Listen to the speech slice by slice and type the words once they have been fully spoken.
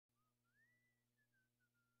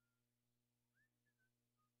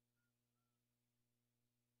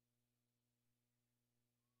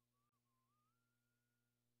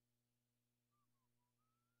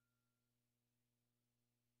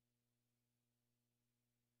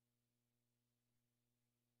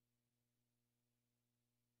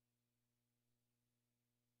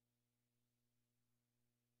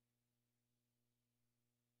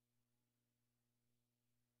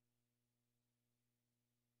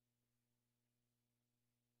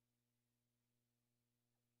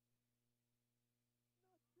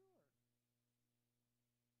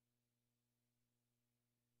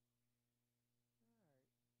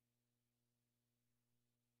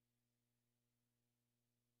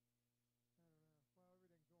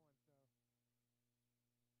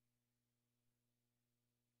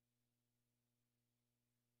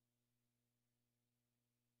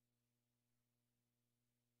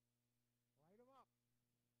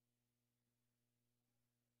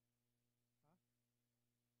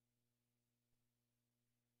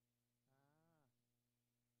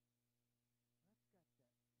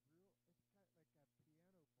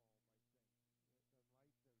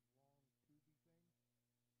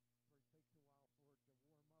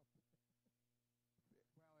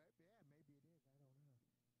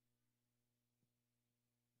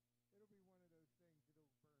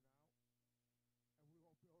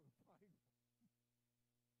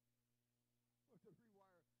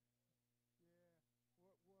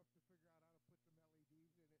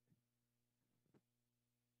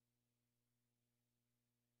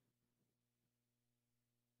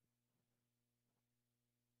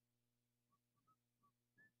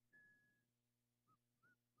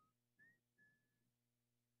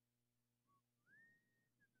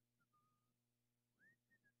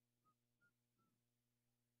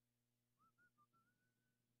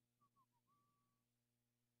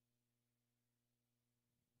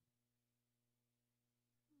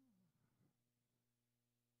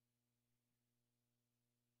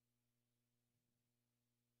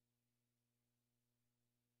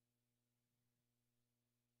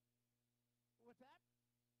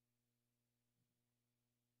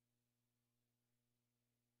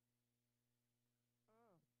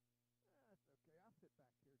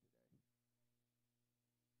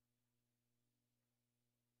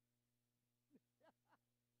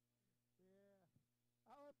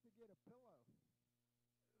get a pillow.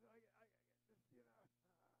 So I just, you know.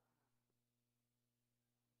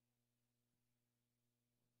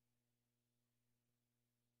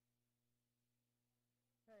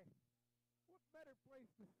 Hey, what better place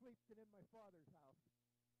to sleep than in my father's house?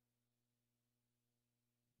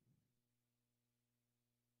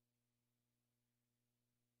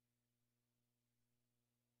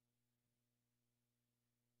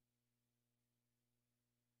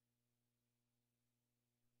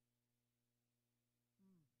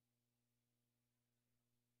 Hmm.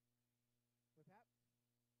 What's that?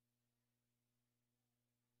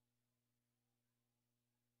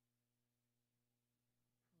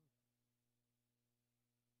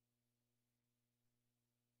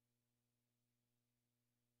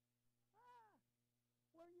 Ah.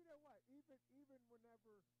 Well, you know what? Even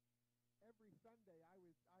whenever every Sunday I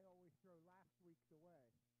always throw last week's away.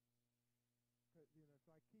 'Cause, you know,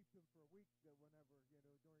 so I keep them for a week. Whenever, you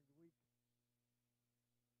know, during the week.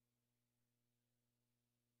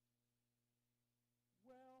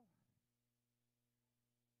 Well,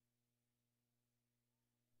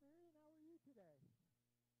 Marion, how are you today?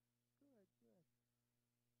 Good,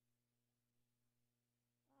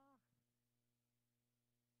 good. Ah,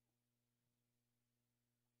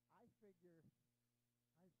 I figure,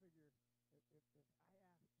 I figure if I ask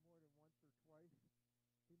more than once or twice,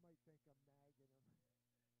 he might think I'm nagging him.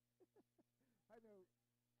 I know.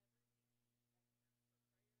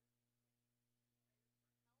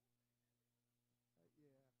 Yeah,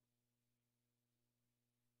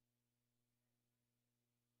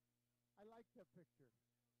 I like the picture.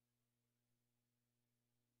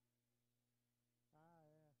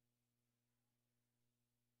 Ah,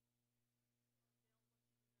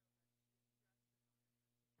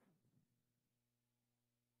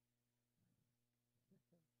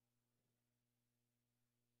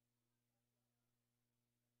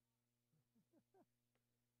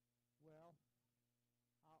 yeah. Well,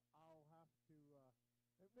 I'll have to.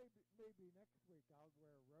 Maybe next week I'll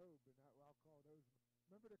wear a robe and I'll call those.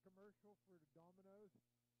 Remember the commercial for the Domino's?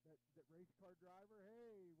 That race car driver.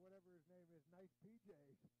 Hey, whatever his name is, nice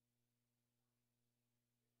PJs.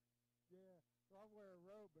 Yeah. So I'll wear a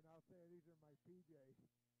robe and I'll say these are my PJs.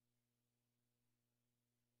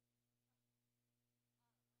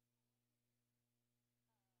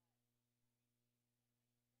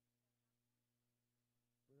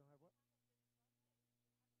 We don't have what?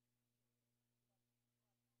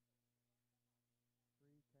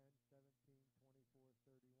 3, 10, 17, 24,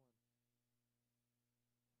 31.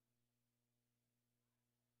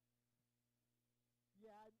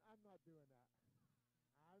 Yeah, I'm not doing that.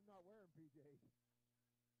 I'm not wearing PJs.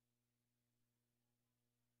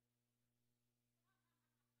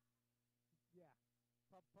 Yeah.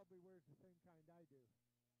 Probably wears the same kind I do.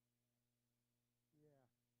 Yeah.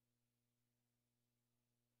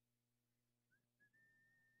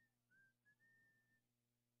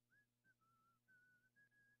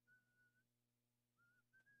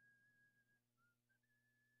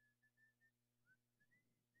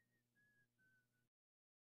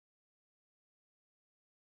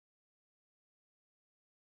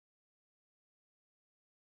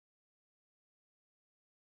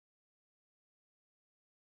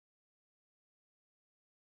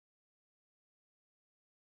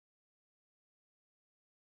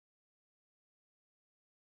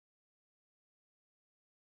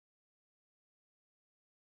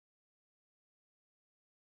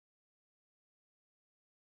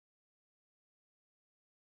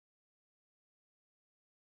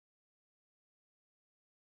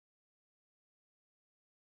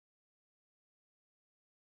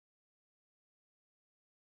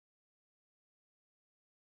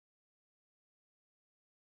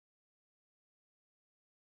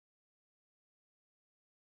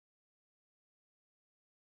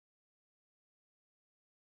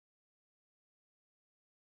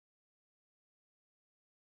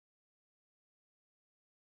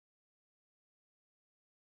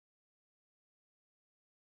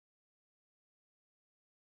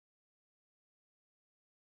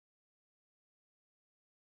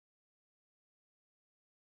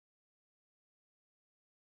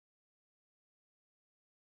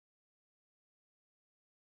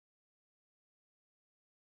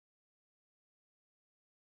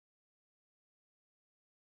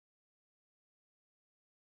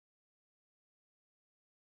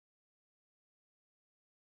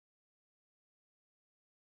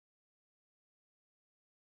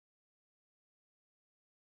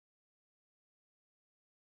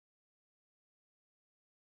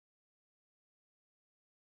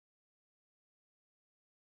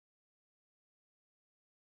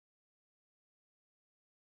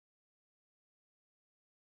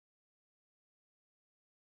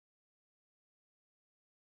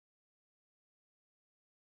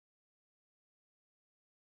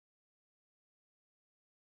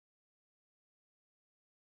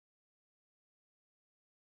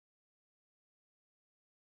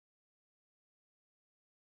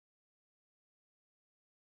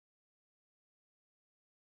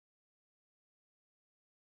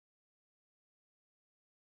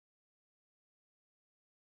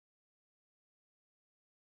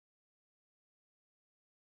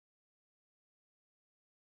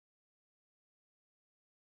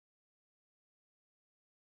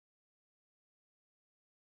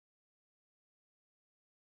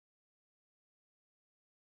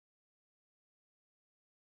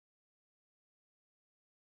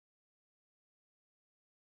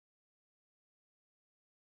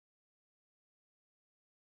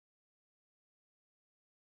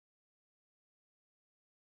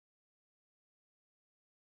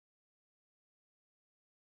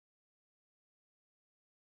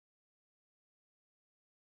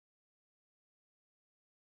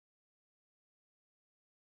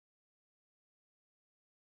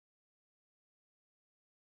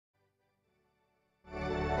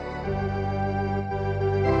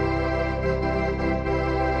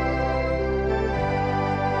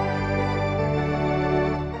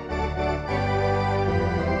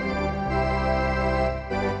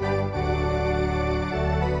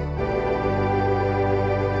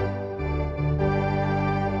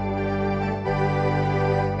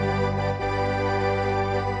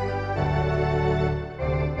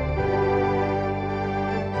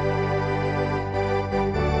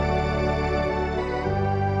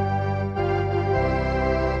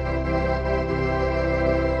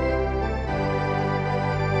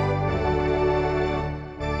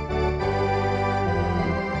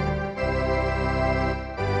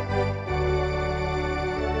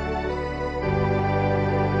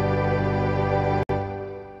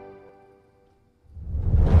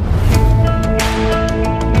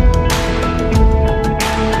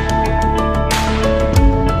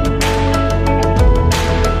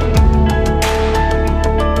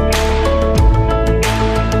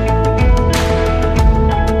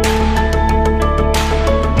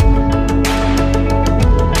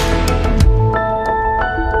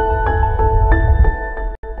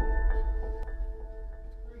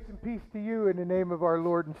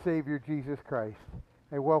 and Savior Jesus Christ.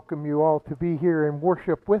 I welcome you all to be here and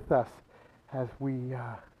worship with us as we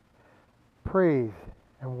praise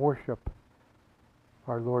and worship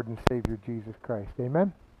our Lord and Savior Jesus Christ.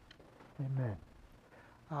 Amen? Amen.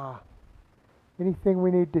 Anything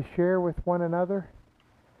we need to share with one another?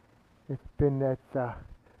 It's been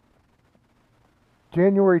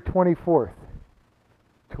January 24th,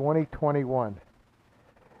 2021.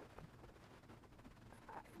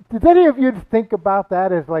 Did any of you think about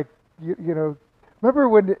that as like, you know, remember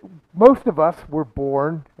when most of us were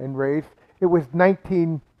born and raised, it was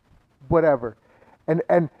 19 whatever,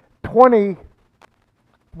 and 20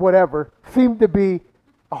 whatever seemed to be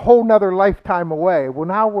a whole nother lifetime away. Well,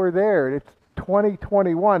 now we're there. It's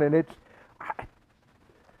 2021, and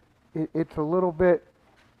it's a little bit,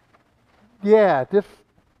 yeah, just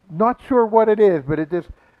not sure what it is, but it just,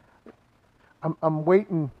 I'm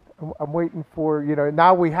waiting for, you know,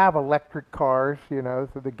 now we have electric cars, you know,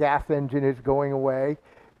 so the gas engine is going away.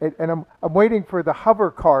 And I'm waiting for the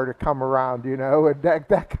hover car to come around, you know, and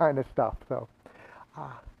that kind of stuff. So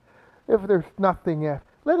if there's nothing else,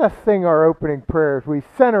 let us sing our opening prayers. We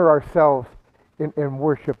center ourselves in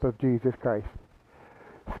worship of Jesus Christ.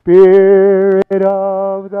 Spirit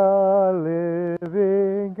of the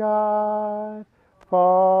living God,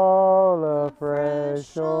 fall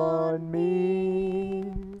afresh on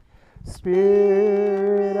me.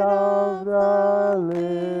 Spirit of the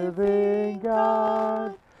living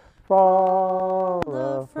God, fall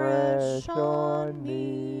afresh on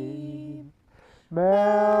me.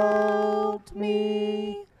 Melt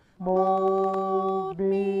me, mold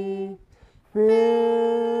me,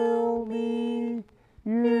 fill me,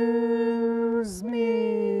 use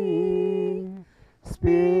me.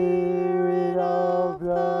 Spirit of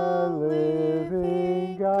the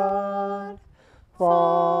living God,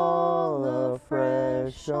 fall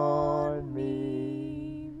afresh on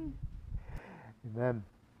me. Amen.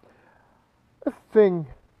 Let's sing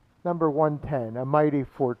number 110, A Mighty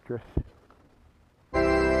Fortress.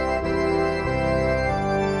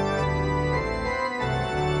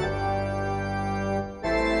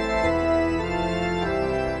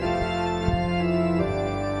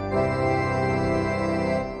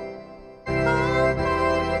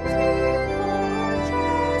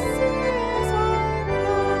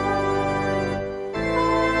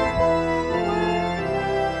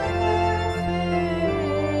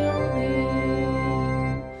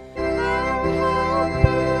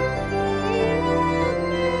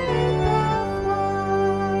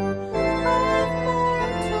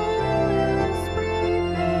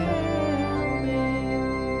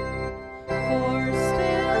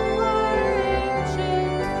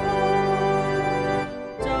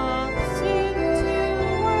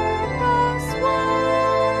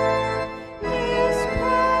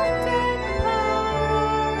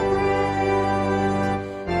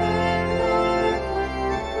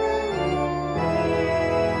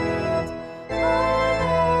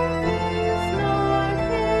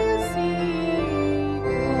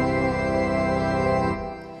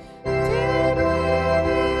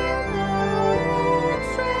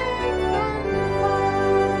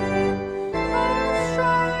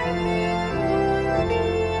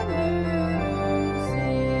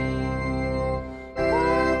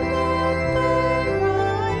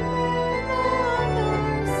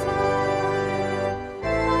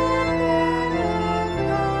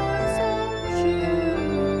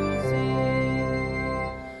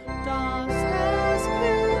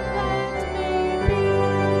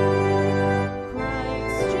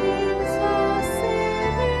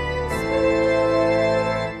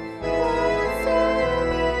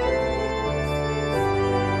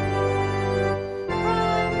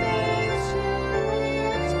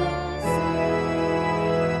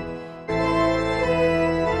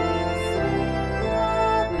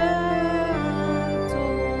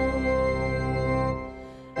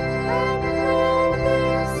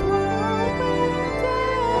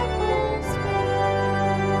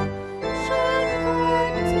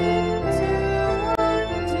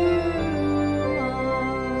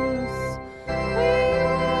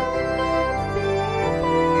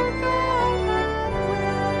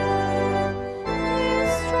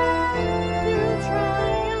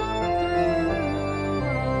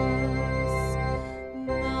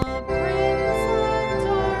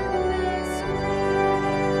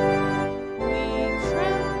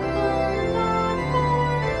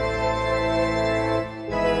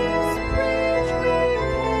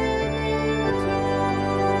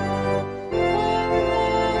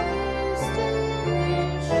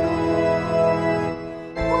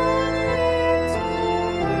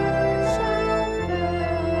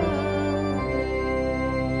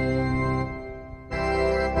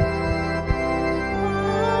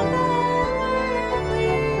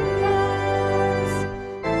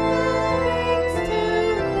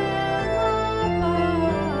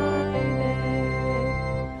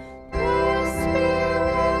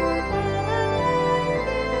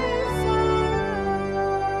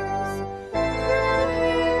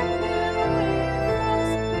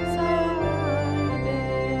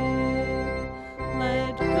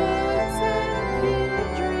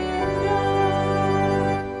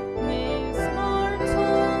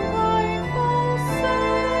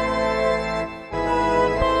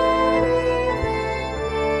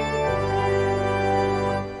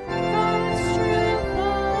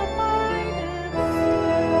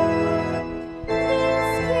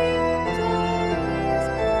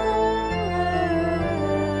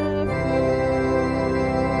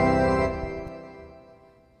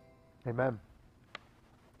 Amen.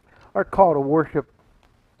 Our call to worship.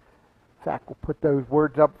 Zach will put those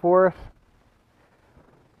words up for us.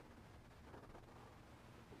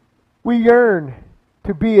 We yearn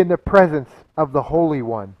to be in the presence of the Holy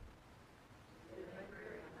One.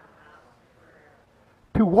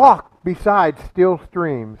 To walk beside still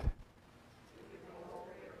streams.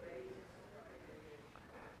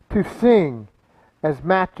 To sing as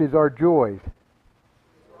matches our joys.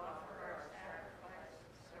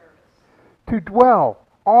 To dwell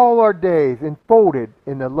all our days enfolded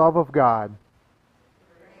in the love of God.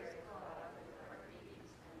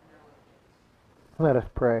 Let us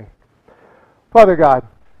pray. Father God,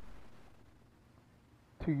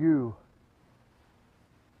 to you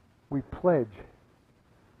we pledge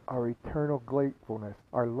our eternal gratefulness,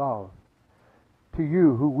 our love. To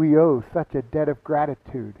you who we owe such a debt of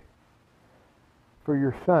gratitude for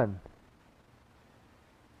your Son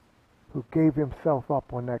who gave himself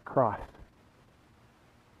up on that cross.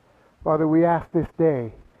 Father, we ask this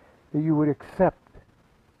day that you would accept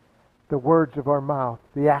the words of our mouth,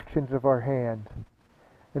 the actions of our hands,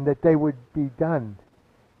 and that they would be done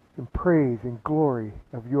in praise and glory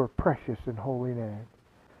of your precious and holy name.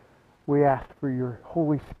 We ask for your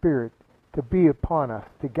Holy Spirit to be upon us,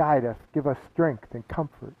 to guide us, give us strength and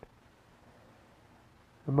comfort.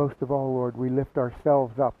 And most of all, Lord, we lift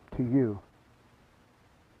ourselves up to you,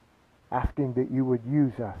 asking that you would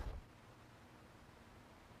use us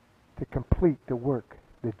to complete the work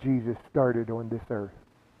that Jesus started on this earth.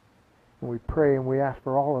 And we pray and we ask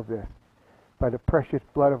for all of this by the precious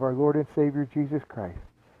blood of our Lord and Savior Jesus Christ.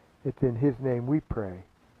 It's in his name we pray.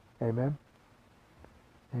 Amen.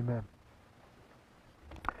 Amen.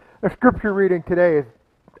 Our scripture reading today is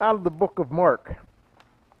out of the book of Mark.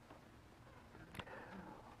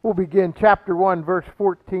 We'll begin chapter 1, verse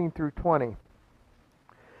 14 through 20.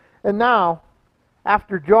 And now,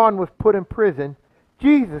 after John was put in prison,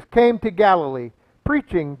 Jesus came to Galilee,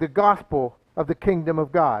 preaching the gospel of the kingdom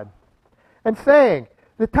of God, and saying,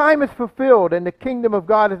 "The time is fulfilled, and the kingdom of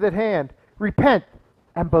God is at hand. Repent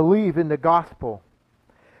and believe in the gospel."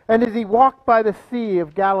 And as he walked by the sea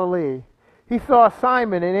of Galilee, he saw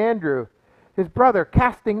Simon and Andrew, his brother,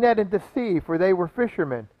 casting net into the sea, for they were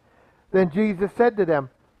fishermen. Then Jesus said to them,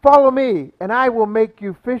 "Follow me, and I will make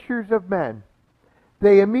you fishers of men."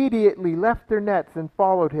 They immediately left their nets and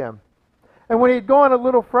followed him. And when he had gone a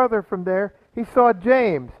little further from there, he saw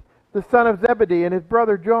James, the son of Zebedee, and his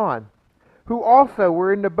brother John, who also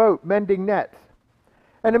were in the boat mending nets.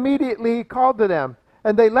 And immediately he called to them,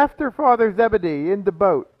 and they left their father Zebedee in the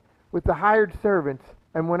boat with the hired servants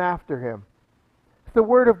and went after him. It's the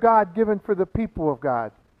word of God given for the people of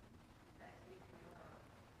God.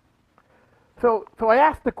 So I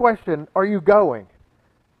asked the question, are you going?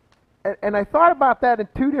 And I thought about that in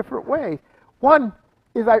two different ways. One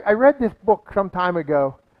is I read this book some time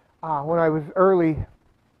ago when I was early,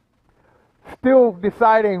 still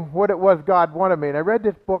deciding what it was God wanted me. And I read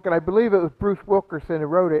this book, and I believe it was Bruce Wilkerson who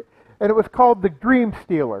wrote it, and it was called The Dream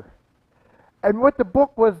Stealer. And what the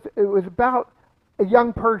book was, it was about a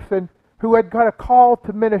young person who had got a call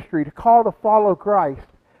to ministry, to call to follow Christ.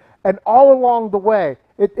 And all along the way,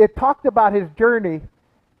 it talked about his journey.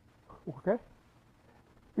 Okay?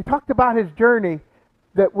 He talked about his journey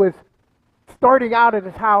that was starting out at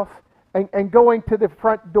his house and going to the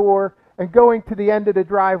front door and going to the end of the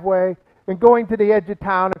driveway and going to the edge of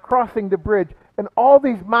town and crossing the bridge and all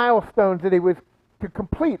these milestones that he was to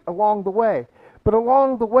complete along the way. But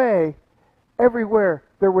along the way, everywhere,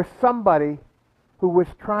 there was somebody who was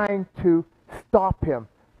trying to stop him,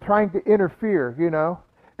 trying to interfere, you know.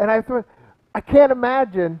 And I thought, I can't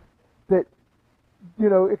imagine that, you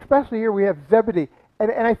know, especially here we have Zebedee.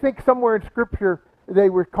 And I think somewhere in Scripture they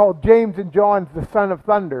were called James and John, the son of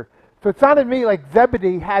thunder. So it sounded to me like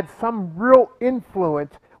Zebedee had some real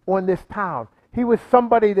influence on this town. He was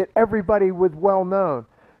somebody that everybody was well known.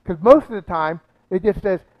 Because most of the time, it just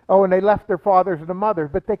says, oh, and they left their fathers and their mothers.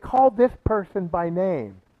 But they called this person by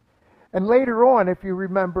name. And later on, if you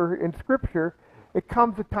remember in Scripture, it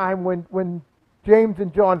comes a time when James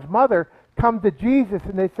and John's mother come to Jesus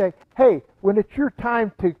and they say, hey, when it's your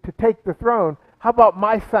time to take the throne, how about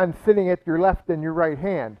my son sitting at your left and your right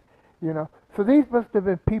hand? You know, so these must have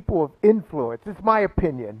been people of influence. It's my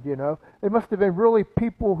opinion, you know. They must have been really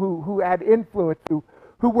people who had influence, who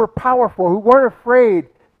were powerful, who weren't afraid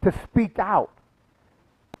to speak out.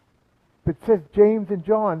 But it says James and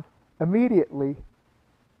John immediately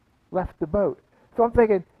left the boat. So I'm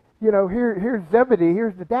thinking, you know, here's Zebedee,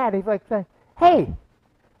 here's the dad. He's like saying, hey,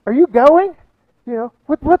 are you going? You know,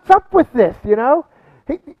 what's up with this, you know?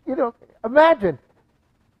 You know, imagine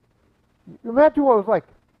what it was like.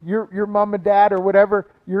 your mom and dad or whatever,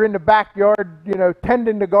 you're in the backyard, you know,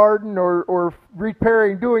 tending the garden or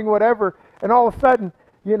repairing, doing whatever, and all of a sudden,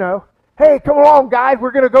 you know, hey, come along, guys,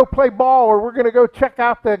 we're going to go play ball, or we're going to go check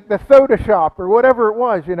out the soda shop, or whatever it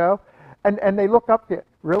was, you know, and they look up to you.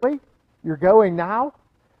 Really? You're going now?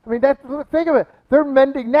 I mean, think of it. They're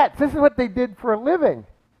mending nets. This is what they did for a living.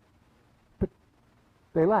 But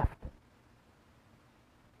they left.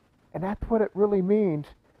 And that's what it really means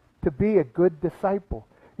to be a good disciple.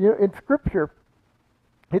 You know, in Scripture,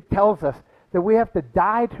 it tells us that we have to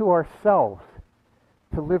die to ourselves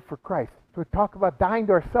to live for Christ. So we talk about dying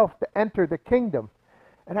to ourselves to enter the kingdom.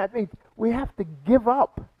 And that means we have to give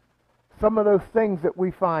up some of those things that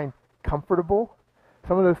we find comfortable,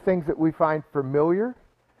 some of those things that we find familiar,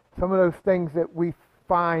 some of those things that we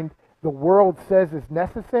find the world says is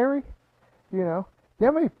necessary. You know, do you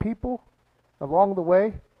know how many people along the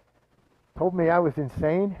way told me I was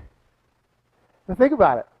insane? Now think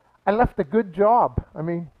about it. I left a good job. I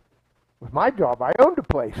mean, it was my job. I owned a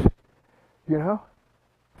place, you know.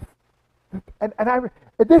 And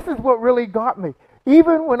this is what really got me.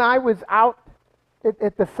 Even when I was out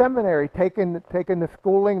at the seminary taking the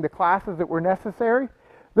schooling, the classes that were necessary,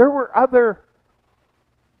 there were other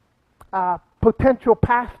potential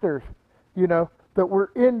pastors, you know, that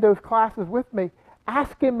were in those classes with me,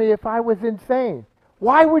 asking me if I was insane.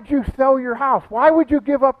 Why would you sell your house? Why would you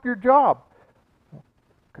give up your job?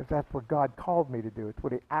 Because that's what God called me to do. It's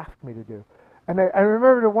what He asked me to do. And I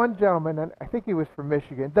remember the one gentleman, and I think he was from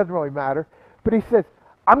Michigan, it doesn't really matter, but he says,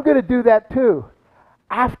 I'm going to do that too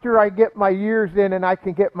after I get my years in and I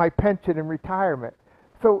can get my pension and retirement.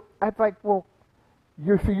 So it's like, well,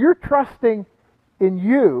 you're trusting in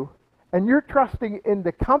you, and you're trusting in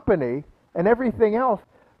the company and everything else,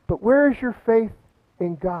 but where is your faith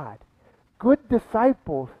in God? Good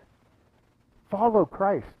disciples follow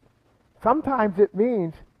Christ. Sometimes it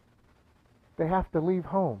means they have to leave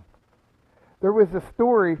home. There was a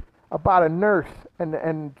story about a nurse,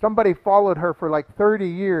 and somebody followed her for like 30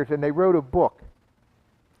 years, and they wrote a book.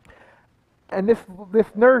 And this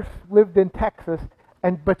nurse lived in Texas,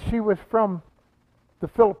 but she was from the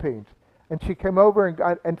Philippines. And she came over,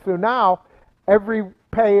 and so now, every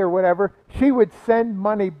pay or whatever, she would send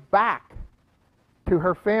money back to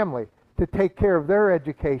her family to take care of their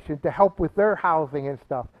education, to help with their housing and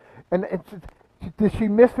stuff. And does she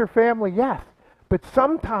miss her family? Yes. But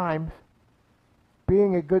sometimes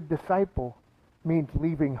being a good disciple means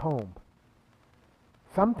leaving home.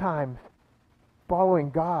 Sometimes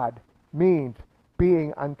following God means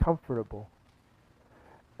being uncomfortable.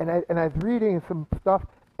 And I was reading some stuff,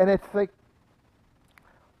 and it's like,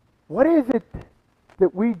 what is it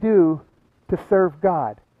that we do to serve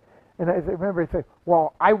God? And I remember I said,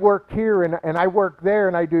 well, I work here and I work there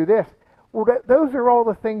and I do this. Well, those are all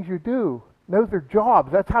the things you do. Those are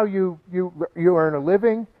jobs. That's how you earn a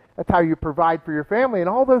living. That's how you provide for your family. And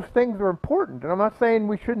all those things are important. And I'm not saying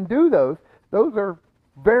we shouldn't do those. Those are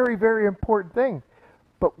very, very important things.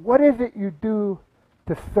 But what is it you do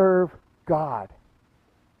to serve God?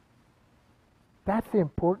 That's the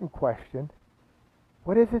important question.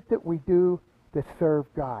 What is it that we do to serve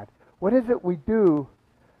God? What is it we do,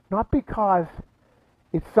 not because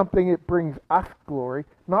it's something that brings us glory,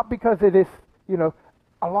 not because it is, you know,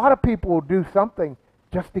 a lot of people will do something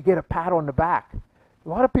just to get a pat on the back. A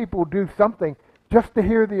lot of people will do something just to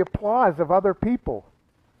hear the applause of other people.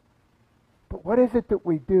 But what is it that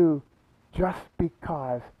we do just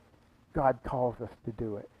because God calls us to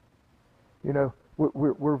do it? You know,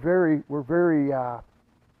 we're very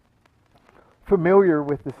familiar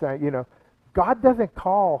with the saying, you know, God doesn't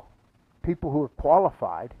call people who are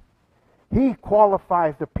qualified. He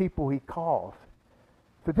qualifies the people He calls.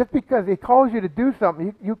 So just because He calls you to do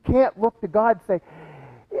something, you can't look to God and say,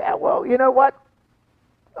 yeah, well, you know what?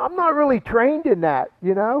 I'm not really trained in that,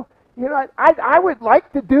 you know? You know, I would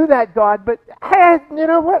like to do that, God, but hey, you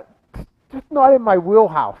know what? It's just not in my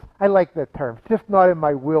wheelhouse. I like that term. It's just not in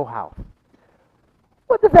my wheelhouse.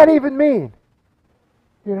 What does that even mean?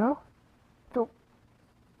 You know? So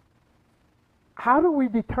how do we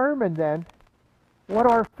determine then what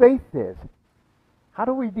our faith is? How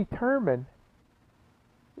do we determine,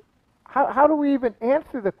 how do we even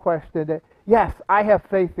answer the question that, yes, I have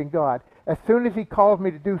faith in God. As soon as He calls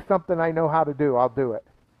me to do something I know how to do, I'll do it.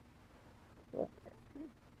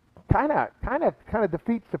 Kind of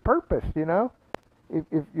defeats the purpose, you know.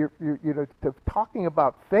 If you're talking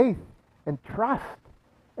about faith and trust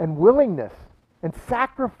and willingness and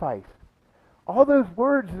sacrifice, all those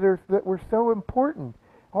words that were so important,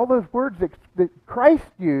 all those words that Christ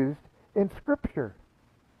used in Scripture.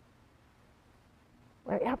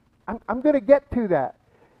 I'm going to get to that.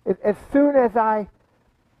 As soon as I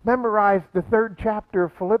memorize the 3rd chapter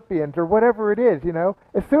of Philippians or whatever it is,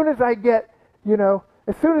 As soon as I get,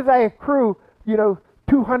 as soon as I accrue,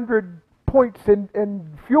 200 points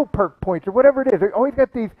in fuel perk points or whatever it is. We always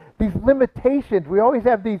got these limitations. We always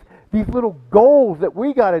have these little goals that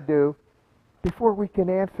we got to do before we can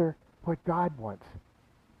answer what God wants.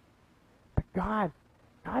 But God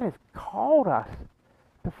has called us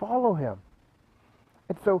to follow Him.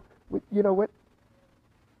 And so, you know what?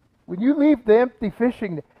 When you leave the empty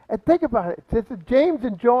fishing, and think about it, it says that James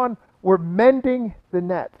and John were mending the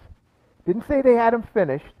nets. Didn't say they had them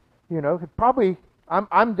finished. Probably.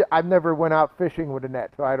 I've never went out fishing with a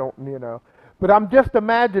net, so I don't. But I'm just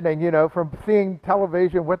imagining, from seeing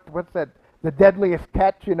television, what's that? The Deadliest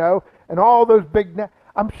Catch, and all those big nets.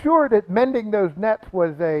 I'm sure that mending those nets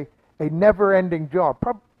was a never-ending job.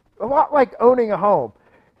 A lot like owning a home.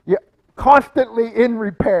 Constantly in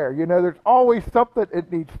repair. There's always something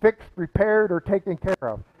that needs fixed, repaired, or taken care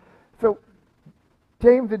of. So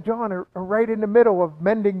James and John are right in the middle of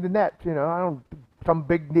mending the nets. Some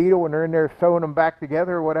big needle, and they're in there sewing them back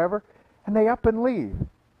together or whatever, and they up and leave.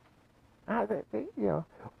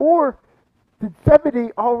 Or did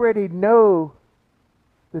Zebedee already know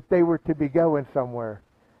that they were to be going somewhere,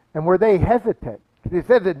 and were they hesitant? Because it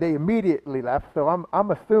says that they immediately left, so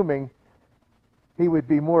I'm assuming he would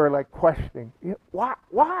be more like questioning. Why?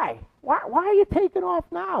 Why are you taking off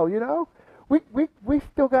now? We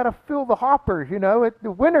still got to fill the hoppers.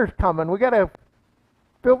 The winter's coming. We got to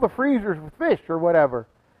fill the freezers with fish or whatever.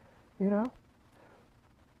 In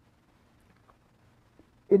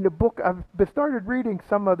the book, I've started reading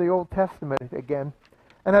some of the Old Testament again,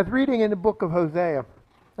 and I was reading in the book of Hosea.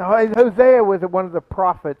 Now, Hosea was one of the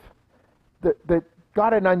prophets that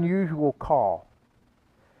got an unusual call.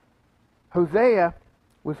 Hosea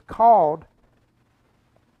was called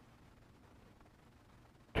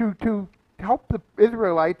to help the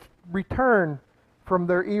Israelites return from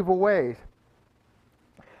their evil ways.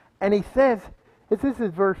 And he says, this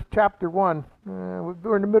is chapter 1,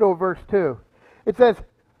 we're in the middle of verse 2. It says,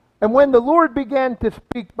 "And when the Lord began to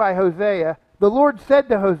speak by Hosea, the Lord said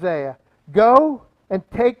to Hosea, 'Go and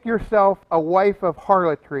take yourself a wife of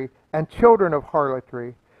harlotry and children of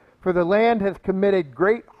harlotry, for the land has committed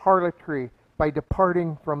great harlotry by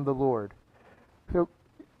departing from the Lord.'" So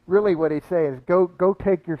really what he's saying is, go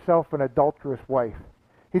take yourself an adulterous wife.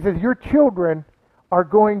 He says, your children are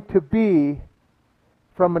going to be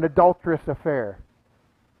from an adulterous affair.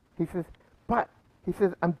 He says,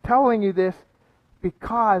 I'm telling you this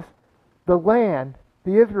because the land,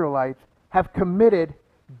 the Israelites, have committed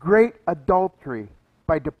great adultery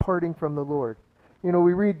by departing from the Lord.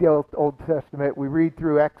 We read the Old Testament, we read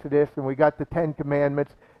through Exodus, and we got the 10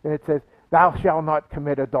 Commandments, and it says, "Thou shalt not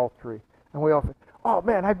commit adultery." And we all say, "Oh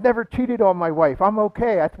man, I've never cheated on my wife. I'm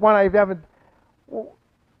okay. That's one I haven't." Well,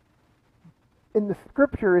 in the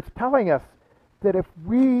Scripture, it's telling us that if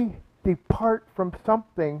we depart from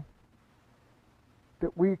something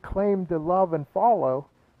that we claim to love and follow,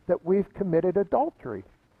 that we've committed adultery.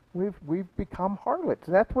 We've become harlots.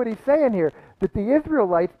 And that's what he's saying here, that the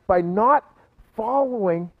Israelites, by not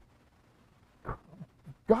following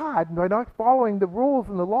God, by not following the rules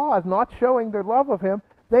and the laws, not showing their love of Him,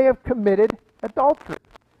 they have committed adultery.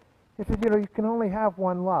 He says, you can only have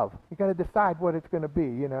one love. You got to decide what it's going to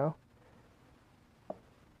be,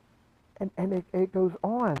 And it goes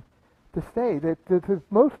on to say that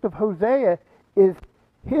most of Hosea is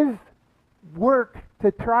his work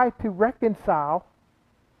to try to reconcile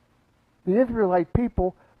the Israelite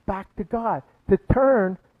people back to God, to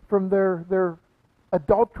turn from their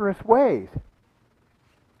adulterous ways.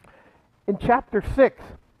 In chapter 6,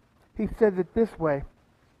 he says it this way.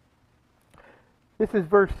 This is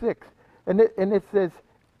verse 6. And it says,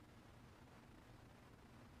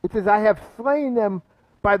 "I have slain them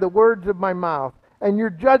by the words of my mouth, and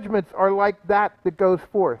your judgments are like that goes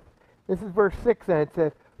forth." This is verse 6, and it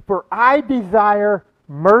says, "For I desire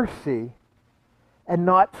mercy and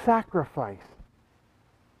not sacrifice,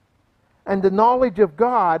 and the knowledge of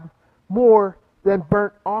God more than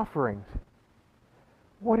burnt offerings."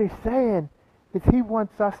 What he's saying is he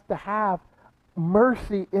wants us to have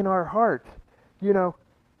mercy in our hearts.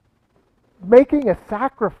 Making a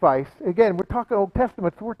sacrifice, again, we're talking Old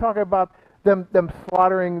Testament, so we're talking about them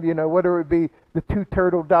slaughtering, whether it be the 2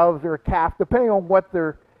 turtle doves or a calf, depending on what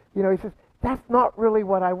they're, he says, that's not really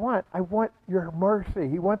what I want. I want your mercy.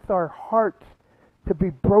 He wants our hearts to be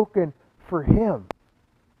broken for Him.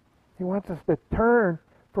 He wants us to turn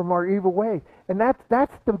from our evil ways. And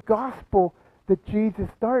that's the gospel that Jesus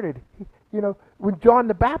started. When John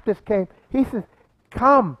the Baptist came, he says,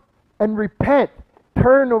 "Come and repent.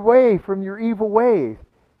 Turn away from your evil ways."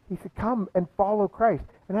 He said, "Come and follow Christ."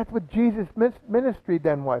 And that's what Jesus' ministry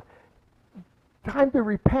then was. Time to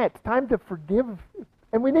repent, time to forgive.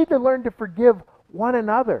 And we need to learn to forgive one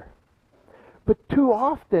another. But too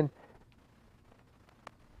often,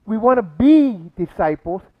 we want to be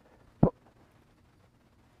disciples. But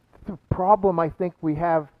the problem I think we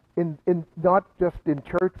have in not just in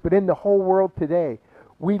church, but in the whole world today,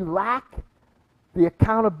 we lack the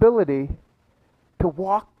accountability to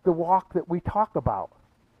walk the walk that we talk about.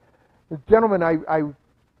 Gentlemen,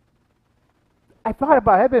 I thought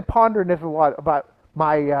about it. I've been pondering this a lot about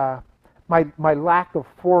my lack of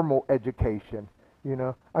formal education. You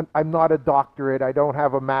know, I'm not a doctorate. I don't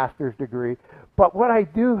have a master's degree. But what I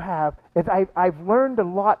do have is I've learned a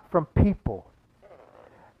lot from people.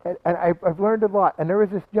 And I've learned a lot. And there was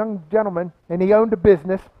this young gentleman, and he owned a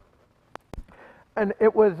business. And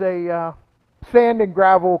it was a sand and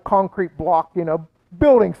gravel, concrete block, you know,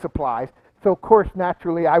 building supplies. So, of course,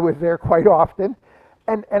 naturally, I was there quite often.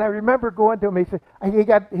 And I remember going to him, he said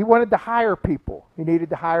he wanted to hire people. He needed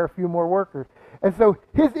to hire a few more workers. And so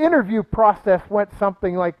his interview process went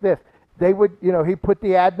something like this. They would, you know, he put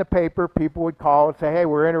the ad in the paper. People would call and say, hey,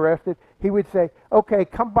 we're interested. He would say, okay,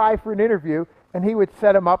 come by for an interview. And he would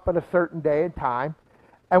set them up at a certain day and time.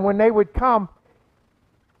 And when they would come,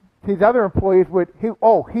 his other employees would,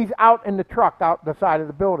 he's out in the truck out the side of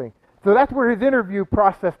the building. So that's where his interview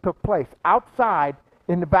process took place, outside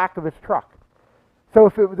in the back of his truck. So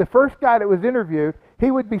if it was the first guy that was interviewed,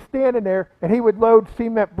 he would be standing there and he would load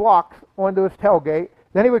cement blocks onto his tailgate.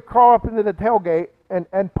 Then he would crawl up into the tailgate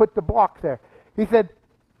and put the blocks there. He said,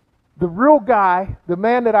 the real guy, the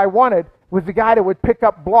man that I wanted, was the guy that would pick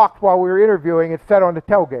up blocks while we were interviewing and set on the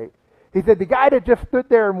tailgate. He said, the guy that just stood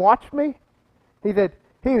there and watched me, he said,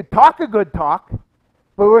 he would talk a good talk,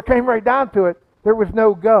 but when it came right down to it, there was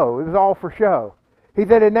no go. It was all for show. He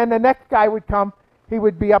said, and then the next guy would come. He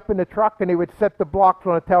would be up in the truck and he would set the blocks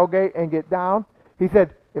on the tailgate and get down. He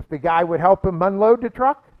said, if the guy would help him unload the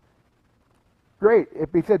truck, great.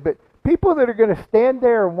 He said, but people that are going to stand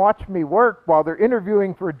there and watch me work while they're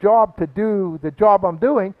interviewing for a job to do the job I'm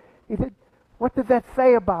doing, he said, what does that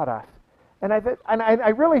say about us? And I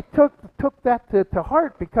really took that to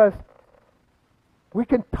heart, because we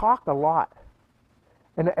can talk a lot.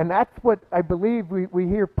 And that's what I believe we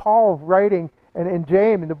hear Paul writing, and in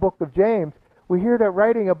James, in the book of James, we hear that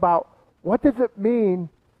writing about what does it mean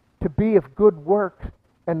to be of good works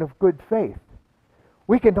and of good faith.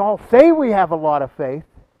 We can all say we have a lot of faith.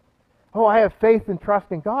 Oh, I have faith and trust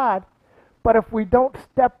in God. But if we don't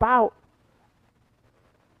step out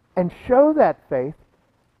and show that faith,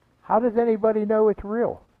 how does anybody know it's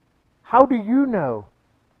real? How do you know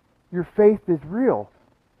your faith is real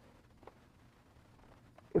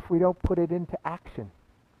if we don't put it into action?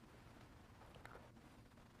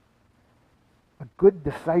 A good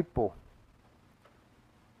disciple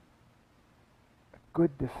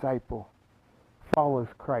follows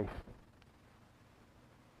Christ.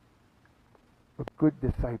 A good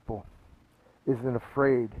disciple isn't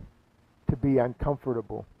afraid to be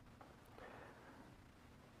uncomfortable.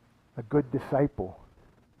 A good disciple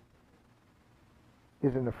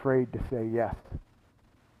isn't afraid to say yes.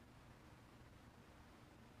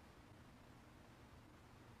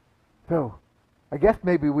 So, I guess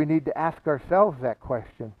maybe we need to ask ourselves that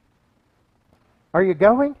question. Are you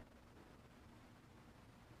going?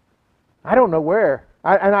 I don't know where.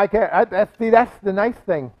 That's the nice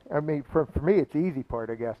thing. I mean, for me, it's the easy part,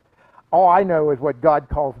 I guess. All I know is what God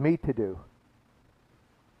calls me to do.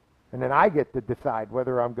 And then I get to decide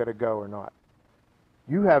whether I'm going to go or not.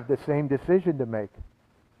 You have the same decision to make.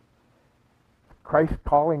 Christ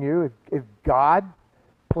calling you? Is God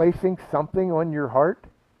placing something on your heart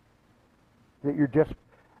that you're just,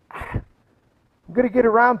 I'm going to get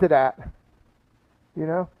around to that? You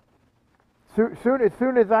know? As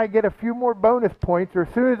soon as I get a few more bonus points, or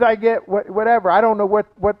as soon as I get whatever, I don't know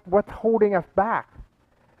what's holding us back.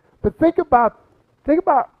 But think about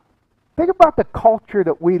the culture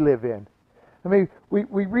that we live in. I mean, we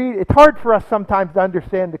read. It's hard for us sometimes to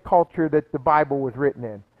understand the culture that the Bible was written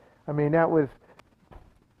in. I mean, that was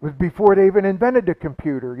before they even invented the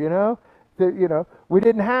computer. You know, we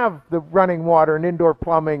didn't have the running water and indoor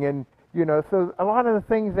plumbing, and so a lot of the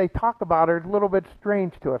things they talk about are a little bit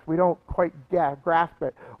strange to us. We don't quite grasp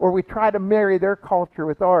it, or we try to marry their culture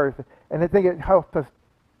with ours, and I think it helps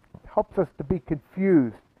us to be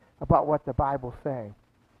confused about what the Bible's saying.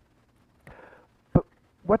 But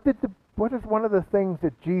what is one of the things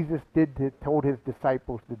that Jesus told his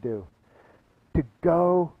disciples to do? To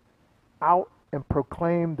go out and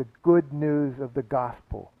proclaim the good news of the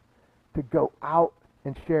gospel. To go out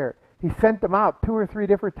and share it. He sent them out 2 or 3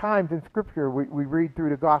 different times in Scripture. We read through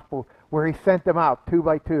the gospel where he sent them out 2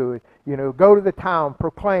 by 2. You know, go to the town,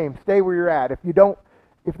 proclaim, stay where you're at. If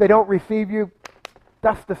they don't receive you,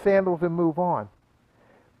 dust the sandals and move on.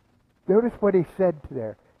 Notice what he said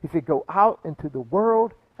there. He said, go out into the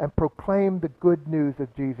world and proclaim the good news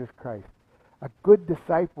of Jesus Christ. A good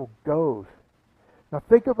disciple goes. Now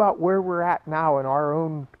think about where we're at now in our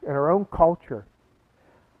own culture.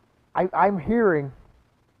 I'm hearing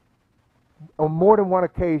on more than one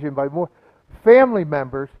occasion by more family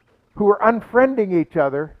members who are unfriending each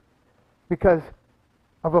other because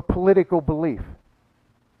of a political belief.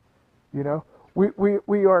 You know,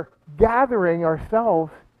 we are gathering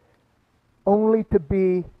ourselves only to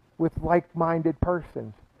be with like-minded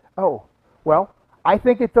persons. Oh, well, I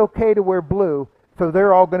think it's okay to wear blue, so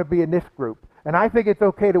they're all going to be in this group. And I think it's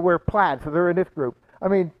okay to wear plaid, so they're in this group. I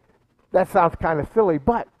mean, that sounds kind of silly,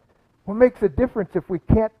 but what makes a difference if we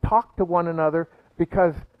can't talk to one another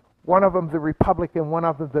because one of them's a Republican, one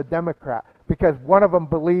of them's a Democrat, because one of them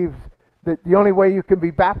believes that the only way you can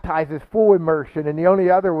be baptized is full immersion, and the only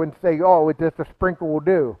other one say, oh, it's just a sprinkle will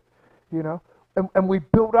do, you know? And we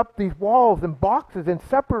build up these walls and boxes and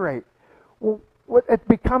separate. Well,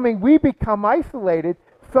 we become isolated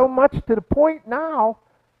so much to the point now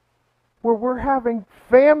where we're having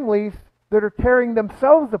families that are tearing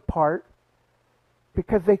themselves apart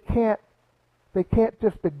because they can't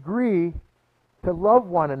just agree to love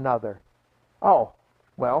one another. Oh,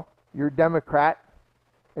 well, you're a Democrat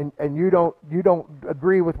and you don't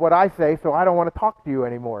agree with what I say, so I don't want to talk to you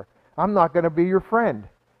anymore. I'm not going to be your friend.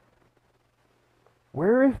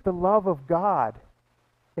 Where is the love of God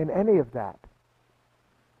in any of that?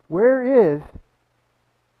 Where is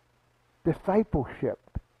discipleship?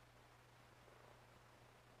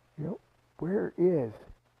 You know, where is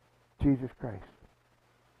Jesus Christ?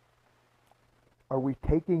 Are we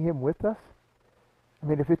taking him with us? I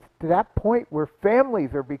mean, if it's to that point where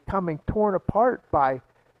families are becoming torn apart by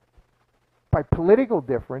political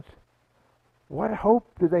difference, what hope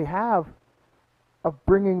do they have of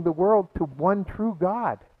bringing the world to one true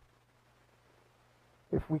God?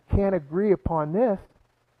 If we can't agree upon this,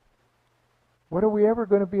 what are we ever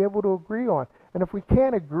going to be able to agree on? And if we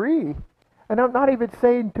can't agree, and I'm not even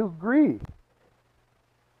saying to agree,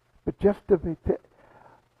 but just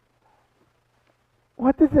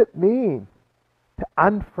what does it mean to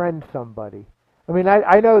unfriend somebody? I mean,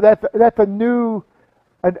 I know that's a new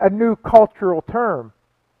cultural term.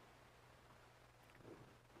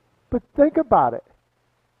 But think about it.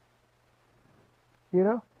 You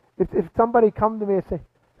know, if somebody come to me and say,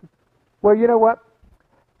 "Well, you know what?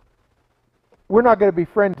 We're not going to be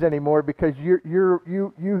friends anymore because you're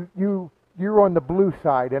on the blue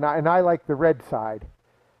side and I like the red side,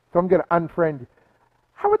 so I'm going to unfriend you."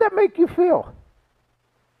 How would that make you feel?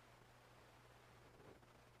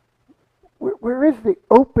 Where is the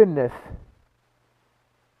openness,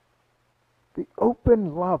 the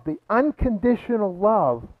open love, the unconditional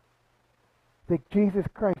love that Jesus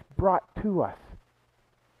Christ brought to us?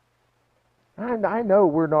 And I know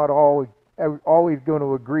we're not always going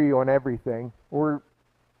to agree on everything, or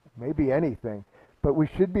maybe anything, but we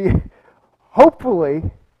should be,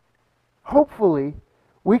 hopefully,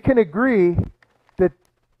 we can agree that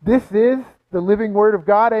this is the living Word of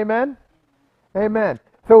God. Amen? Amen.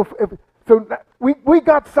 So we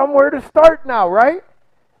got somewhere to start now, right?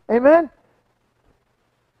 Amen?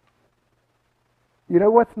 You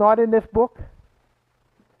know what's not in this book?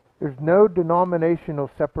 There's no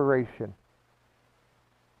denominational separation.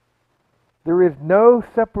 There is no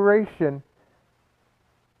separation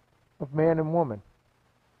of man and woman.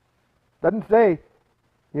 Doesn't say,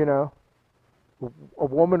 you know, a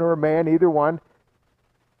woman or a man, either one,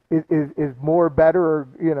 is more better, or,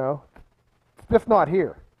 you know, it's just not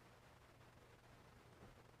here.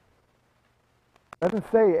 Doesn't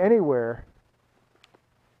say anywhere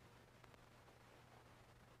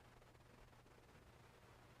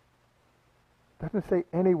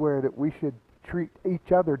that we should treat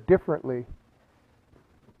each other differently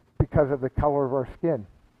because of the color of our skin.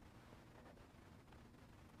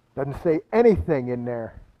 Doesn't say anything in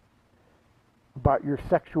there about your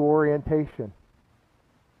sexual orientation.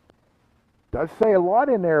 Does say a lot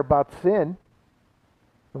in there about sin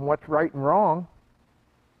and what's right and wrong.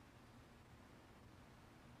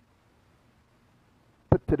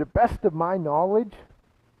 But to the best of my knowledge,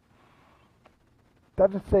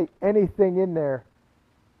 doesn't say anything in there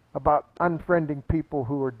about unfriending people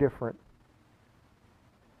who are different.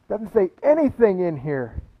 Doesn't say anything in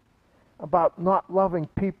here about not loving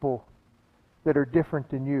people that are different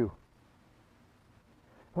than you.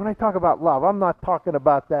 When I talk about love, I'm not talking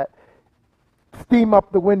about that steam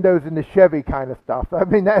up the windows in the Chevy kind of stuff. I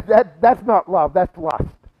mean, that's not love, that's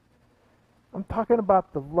lust. I'm talking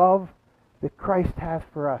about the love that Christ has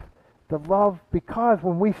for us. The love, because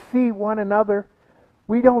when we see one another,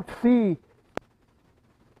 we don't see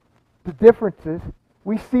the differences.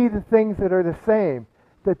 We see the things that are the same.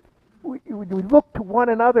 That we look to one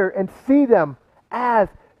another and see them as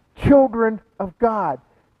children of God,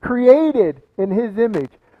 created in His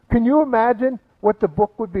image. Can you imagine what the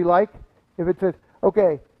book would be like if it says,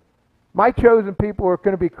 okay, my chosen people are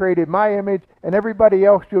going to be created in my image, and everybody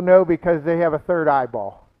else you'll know because they have a third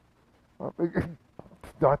eyeball? It's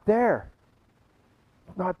not there.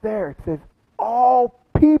 It's not there. It says all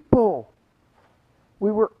people.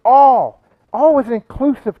 We were all. All is an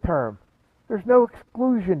inclusive term. There's no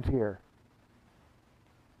exclusions here.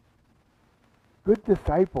 Good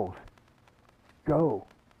disciples go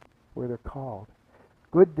where they're called.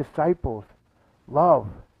 Good disciples love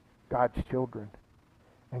God's children.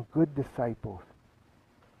 And good disciples.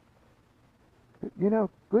 You know,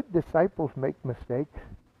 good disciples make mistakes.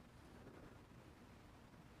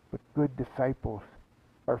 But good disciples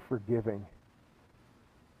are forgiving.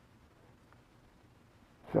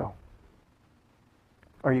 So,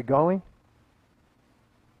 are you going?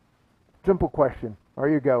 Simple question. Are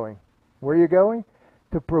you going? Where are you going?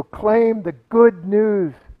 To proclaim the good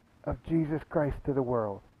news of Jesus Christ to the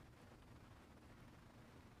world.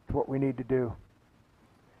 It's what we need to do.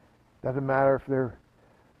 Doesn't matter if they're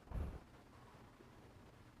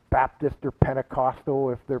Baptist or Pentecostal,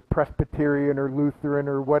 if they're Presbyterian or Lutheran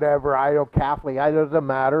or whatever, Catholic, it doesn't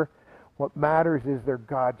matter. What matters is they're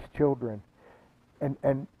God's children. And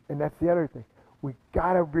that's the other thing. We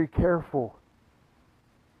got to be careful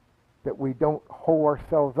that we don't hold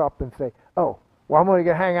ourselves up and say, oh, well, I'm only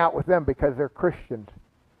going to hang out with them because they're Christians.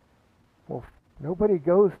 Well, nobody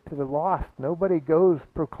goes to the lost. Nobody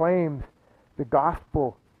proclaims the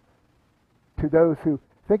gospel to those who,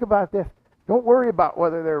 think about this, don't worry about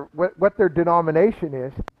whether what their denomination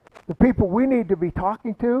is. The people we need to be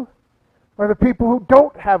talking to are the people who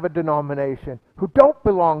don't have a denomination, who don't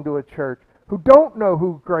belong to a church, who don't know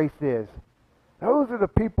who grace is. Those are the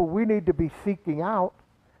people we need to be seeking out.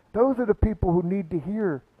 Those are the people who need to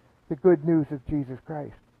hear the good news of Jesus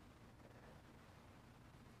Christ.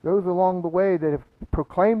 Those along the way that have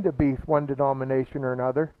proclaimed to be one denomination or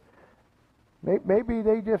another, maybe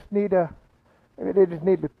they just need to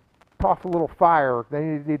toss a little fire. They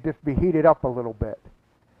need to just be heated up a little bit.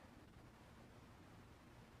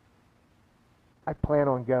 I plan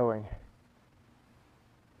on going.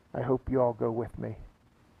 I hope you all go with me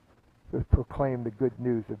to proclaim the good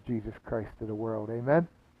news of Jesus Christ to the world. Amen?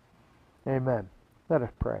 Amen. Let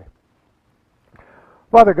us pray.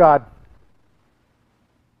 Father God,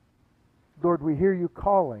 Lord, we hear you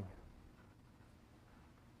calling.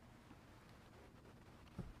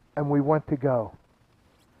 And we want to go.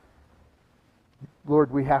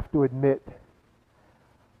 Lord, we have to admit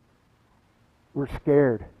we're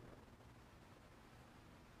scared.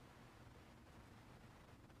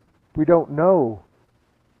 We don't know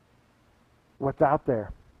what's out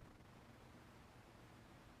there.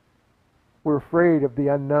 We're afraid of the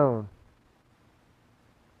unknown.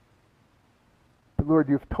 But Lord,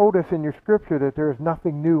 you've told us in your scripture that there is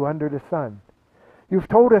nothing new under the sun. You've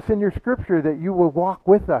told us in your scripture that you will walk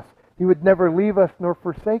with us. You would never leave us nor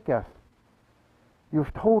forsake us.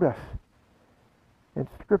 You've told us in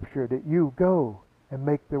scripture that you go and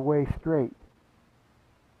make the way straight.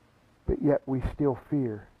 But yet we still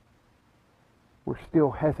fear. We're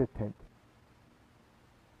still hesitant.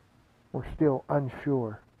 We're still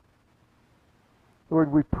unsure.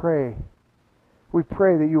 Lord, we pray. We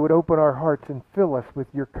pray that you would open our hearts and fill us with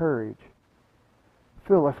your courage.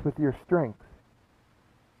 Fill us with your strength.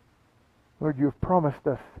 Lord, you have promised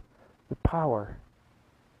us the power.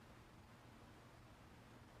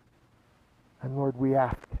 And Lord, we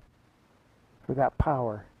ask for that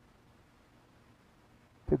power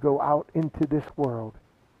to go out into this world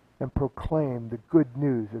and proclaim the good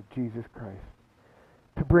news of Jesus Christ.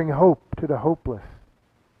 To bring hope to the hopeless.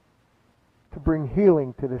 To bring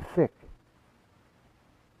healing to the sick.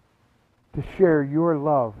 To share your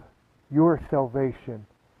love, your salvation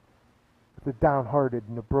with the downhearted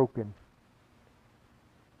and the broken.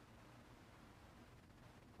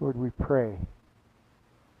 Lord, we pray.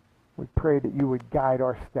 We pray that you would guide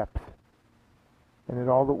our steps and that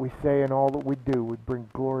all that we say and all that we do would bring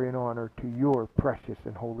glory and honor to your precious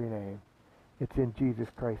and holy name. It's in Jesus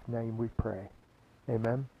Christ's name we pray.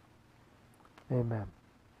 Amen. Amen.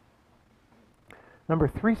 Number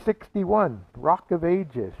 361, Rock of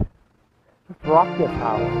Ages. Let's rock this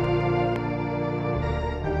house.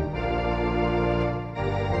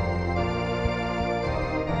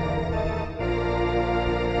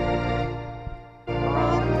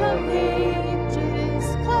 Rock of Ages.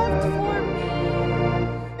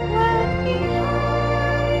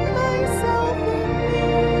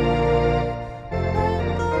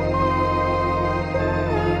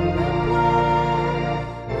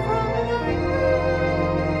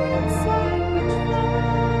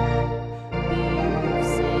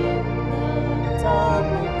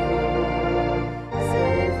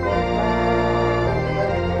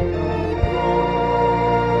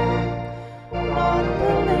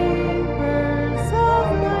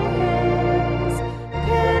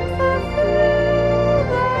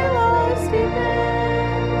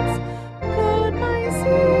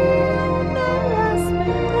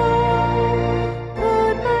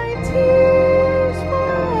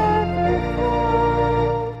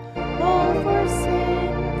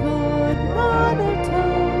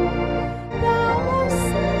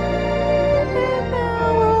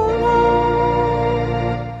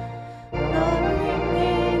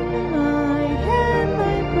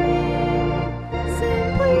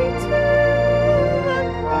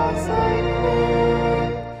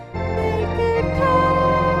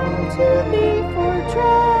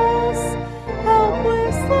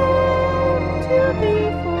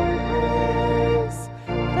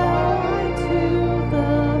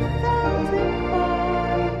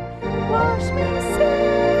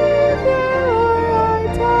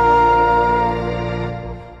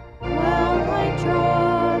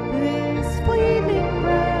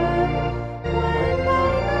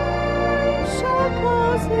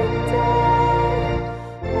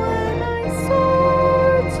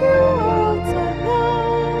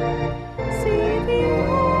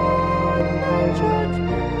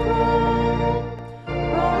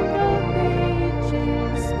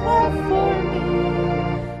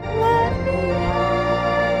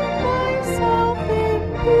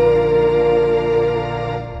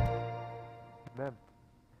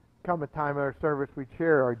 time of our service we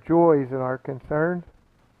share our joys and our concerns.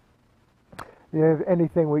 Do you have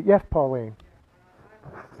anything we... Yes, Pauline.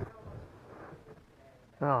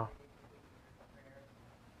 Oh.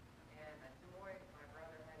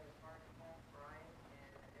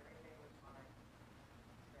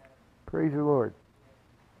 Praise the Lord.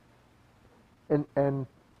 And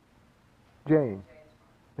Jane.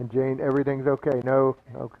 And Jane, everything's okay. No,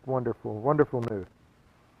 wonderful. Wonderful news.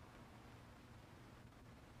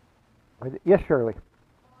 Yes, Shirley.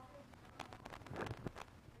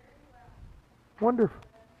 Wonderful.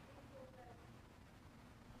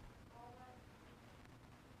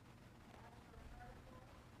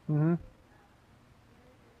 Mm-hmm.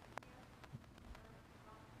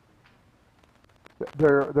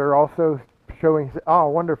 They're also showing. Oh,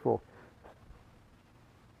 wonderful.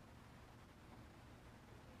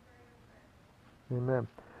 Amen.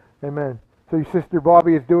 Amen. So your sister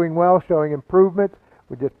Bobby is doing well, showing improvement.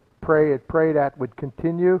 We just pray that would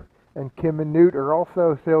continue. And Kim and Newt are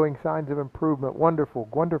also showing signs of improvement. Wonderful,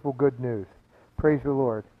 wonderful good news. Praise the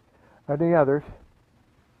Lord. Any others?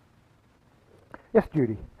 Yes,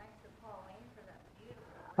 Judy. Thanks to Pauline for that beautiful.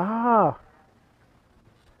 Ah.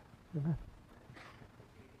 Amen.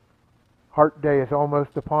 Heart Day is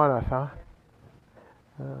almost upon us, huh?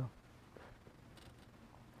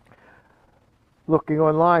 Looking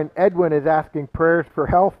online, Edwin is asking prayers for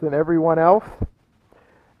health and everyone else.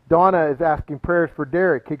 Donna is asking prayers for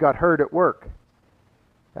Derek. He got hurt at work.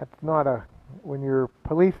 That's not when you're a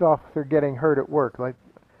police officer getting hurt at work. Like,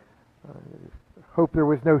 hope there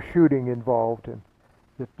was no shooting involved, and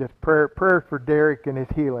just prayers for Derek and his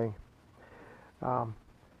healing.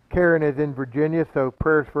 Karen is in Virginia, so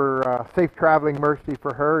prayers for safe traveling mercy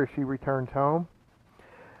for her as she returns home.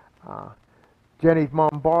 Jenny's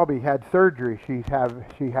mom Bobby had surgery. She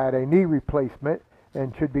had a knee replacement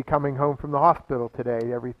and should be coming home from the hospital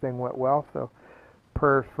today. Everything went well, so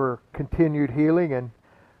prayers for continued healing and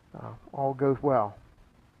all goes well.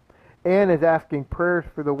 Ann is asking prayers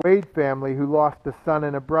for the Wade family who lost a son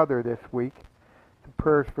and a brother this week. So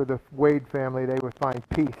prayers for the Wade family, they would find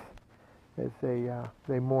peace as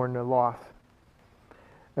they mourn the loss.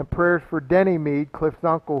 And prayers for Denny Mead, Cliff's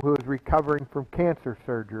uncle, who is recovering from cancer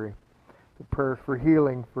surgery. So prayers for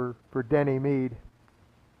healing for Denny Mead.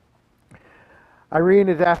 Irene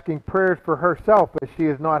is asking prayers for herself as she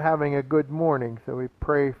is not having a good morning. So we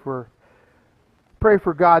pray for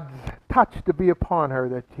God's touch to be upon her,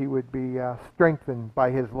 that he would be strengthened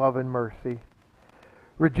by his love and mercy.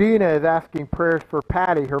 Regina is asking prayers for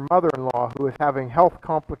Patty, her mother-in-law, who is having health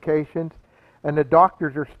complications, and the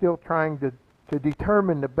doctors are still trying to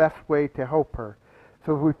determine the best way to help her.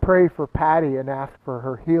 So we pray for Patty and ask for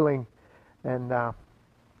her healing and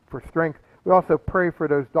for strength. We also pray for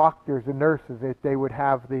those doctors and nurses that they would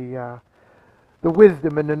have the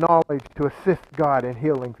wisdom and the knowledge to assist God in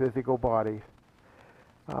healing physical bodies.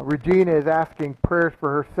 Regina is asking prayers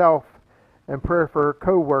for herself and prayer for her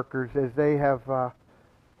co-workers as they have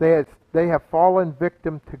fallen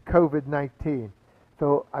victim to COVID-19.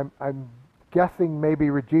 So I'm guessing maybe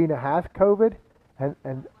Regina has COVID,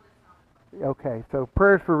 and okay. So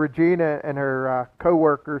prayers for Regina and her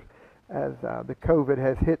co-workers as the COVID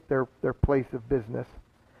has hit their place of business.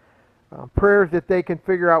 Prayers that they can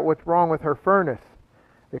figure out what's wrong with her furnace.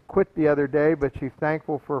 It quit the other day, but she's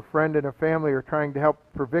thankful for a friend and a family who are trying to help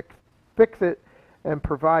fix it and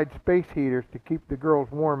provide space heaters to keep the girls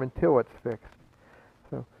warm until it's fixed.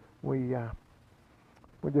 So we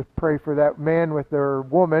just pray for that man or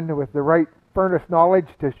woman with the right furnace knowledge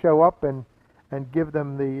to show up and give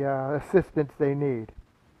them the assistance they need.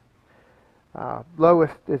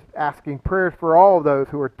 Lois is asking prayers for all of those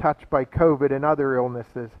who are touched by COVID and other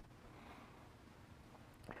illnesses.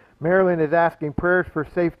 Marilyn is asking prayers for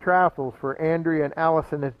safe travels for Andrea and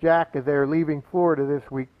Allison as Jack as they are leaving Florida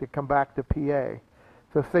this week to come back to PA.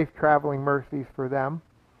 So safe traveling mercies for them.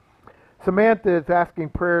 Samantha is asking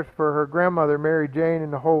prayers for her grandmother, Mary Jane,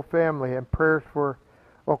 and the whole family, and prayers for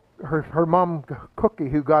her mom, Cookie,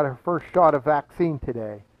 who got her first shot of vaccine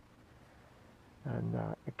today. And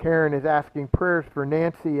Karen is asking prayers for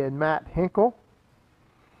Nancy and Matt Hinkle.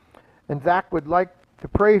 And Zach would like to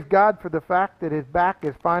praise God for the fact that his back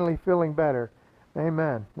is finally feeling better.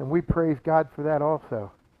 Amen. And we praise God for that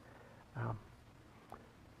also.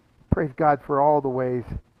 Praise God for all the ways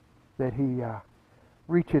that he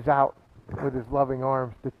reaches out with his loving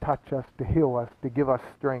arms to touch us, to heal us, to give us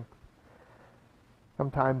strength.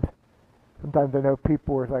 Sometimes I know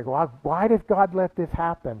people are like, well, why does God let this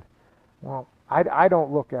happen? Well, I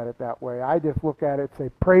don't look at it that way. I just look at it and say,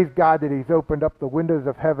 praise God that he's opened up the windows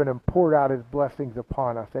of heaven and poured out his blessings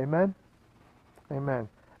upon us. Amen? Amen.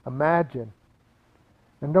 Imagine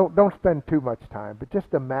And don't spend too much time, but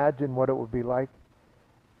just imagine what it would be like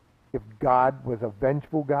if God was a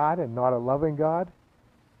vengeful God and not a loving God,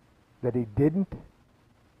 that he didn't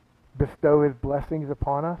bestow his blessings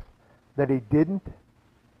upon us, that he didn't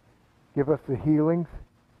give us the healings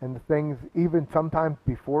and the things even sometimes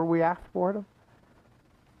before we ask for them.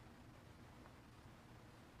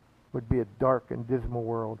 Would be a dark and dismal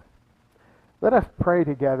world. Let us pray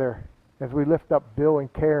together as we lift up Bill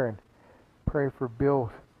and Karen. Pray for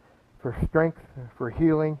Bill for strength, for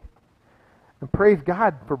healing. And praise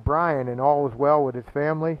God for Brian and all is well with his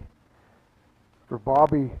family. For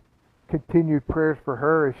Bobby, continued prayers for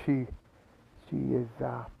her as she is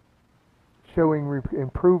showing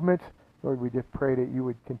improvements. Lord, we just pray that you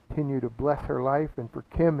would continue to bless her life, and for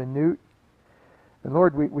Kim and Newt. And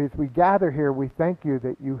Lord, as we gather here, we thank you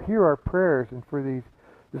that you hear our prayers, and for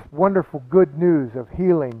this wonderful good news of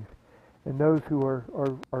healings and those who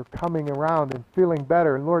are coming around and feeling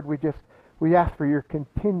better. And Lord, we ask for your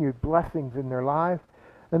continued blessings in their lives.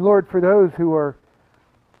 And Lord, for those who are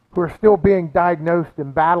still being diagnosed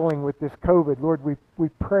and battling with this COVID, Lord, we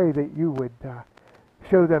pray that you would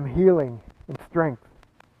show them healing and strength.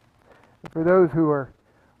 And for those who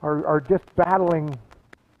are just battling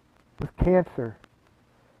with cancer,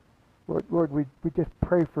 Lord, we just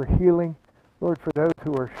pray for healing. Lord, for those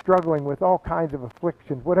who are struggling with all kinds of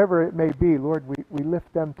afflictions, whatever it may be, Lord, we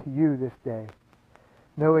lift them to you this day,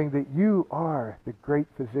 knowing that you are the great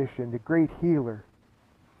physician, the great healer.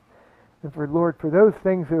 And for Lord, for those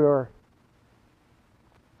things that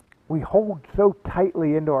we hold so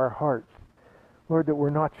tightly into our hearts, Lord, that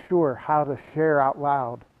we're not sure how to share out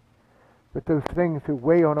loud, but those things that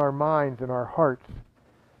weigh on our minds and our hearts,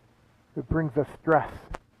 that brings us stress.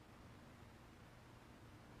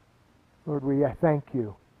 Lord, we thank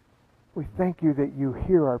you. We thank you that you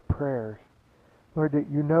hear our prayers. Lord, that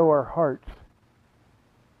you know our hearts.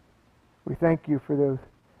 We thank you for those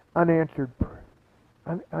unanswered,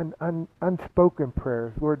 unspoken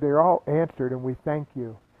prayers. Lord, they're all answered, and we thank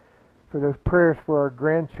you for those prayers for our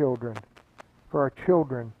grandchildren, for our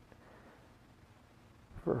children,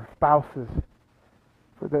 for our spouses,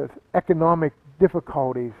 for those economic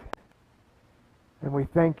difficulties. And we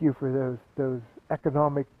thank you for those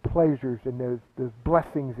economic pleasures and those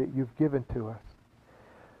blessings that you've given to us.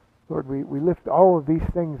 Lord, we lift all of these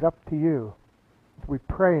things up to you. We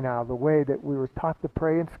pray now the way that we were taught to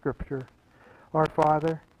pray in Scripture. Our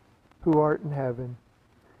Father, who art in heaven,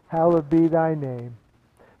 hallowed be thy name.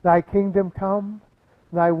 Thy kingdom come,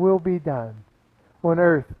 thy will be done, on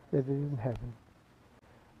earth as it is in heaven.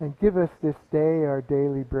 And give us this day our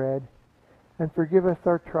daily bread, and forgive us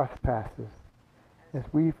our trespasses, as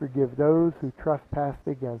we forgive those who trespass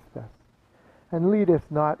against us. And lead us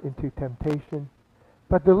not into temptation,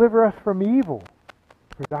 but deliver us from evil.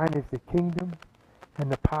 For thine is the kingdom, and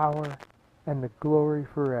the power, and the glory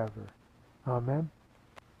forever. Amen.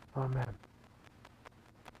 Amen.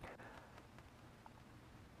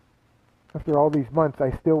 After all these months,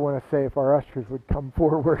 I still want to say if our ushers would come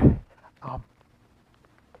forward.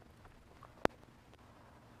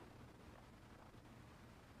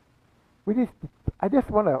 I just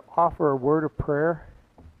want to offer a word of prayer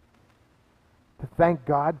to thank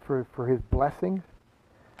God for his blessings.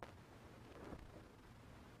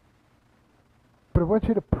 But I want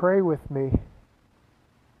you to pray with me.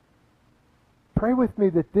 Pray with me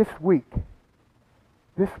that this week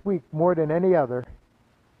more than any other,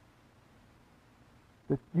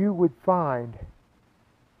 that you would find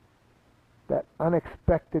that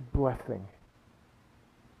unexpected blessing.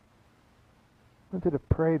 I wanted to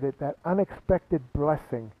pray that unexpected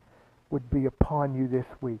blessing would be upon you this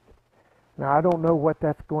week. Now, I don't know what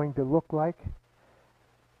that's going to look like.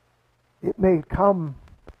 It may come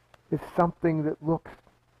as something that looks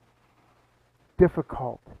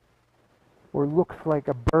difficult or looks like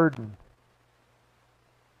a burden.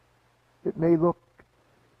 It may look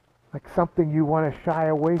like something you want to shy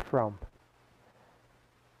away from.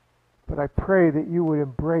 But I pray that you would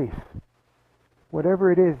embrace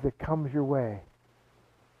whatever it is that comes your way.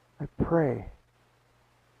 I pray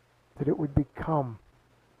that it would become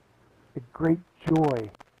a great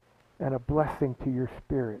joy and a blessing to your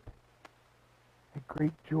spirit. A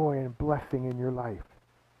great joy and blessing in your life.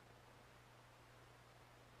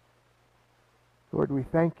 Lord, we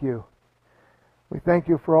thank you. We thank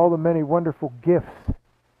you for all the many wonderful gifts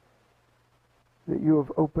that you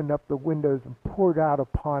have opened up the windows and poured out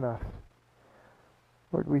upon us.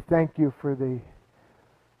 Lord, we thank you for the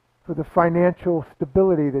financial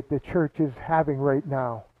stability that the church is having right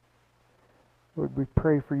now. Lord, we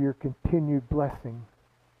pray for your continued blessing.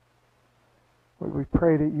 Lord, we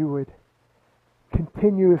pray that you would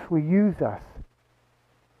continuously use us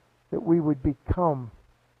that we would become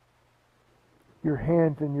your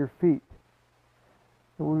hands and your feet,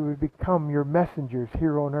 that we would become your messengers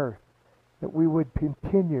here on earth, that we would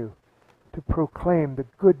continue to proclaim the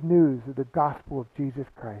good news of the gospel of Jesus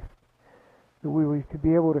Christ, that we would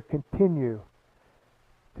be able to continue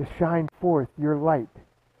to shine forth your light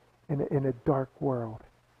in a dark world.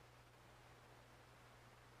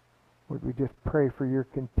 Lord, we just pray for your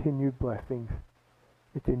continued blessings.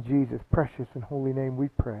 It's in Jesus' precious and holy name we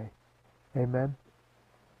pray. Amen.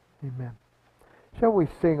 Amen. Shall we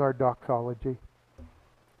sing our doxology?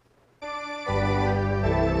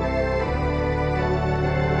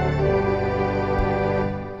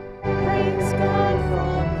 Praise God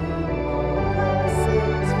from whom all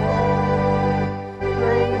blessings flow.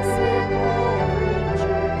 Praise Him, all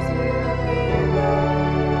creatures here below.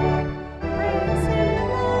 Praise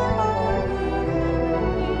Him, all the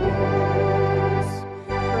heavenly hosts.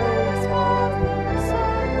 Praise Father,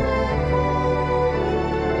 Son, and Holy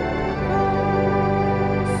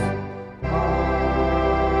Ghost.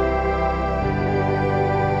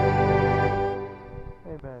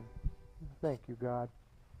 Amen. Thank you, God.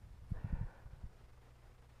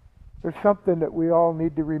 There's something that we all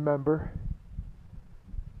need to remember.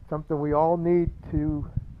 Something we all need to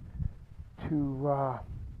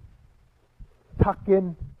tuck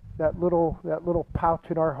in that little pouch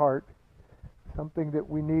in our heart. Something that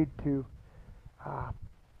we need to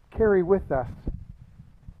carry with us.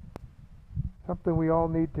 Something we all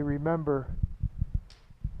need to remember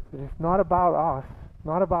that it's not about us,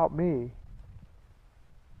 not about me.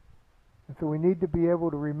 And so we need to be able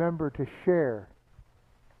to remember to share.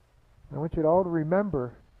 I want you all to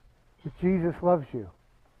remember that Jesus loves you.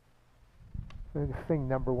 We're going to sing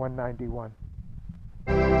number 191.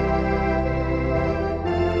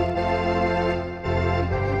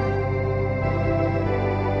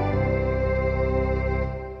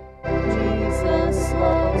 Jesus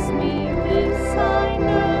loves me, this I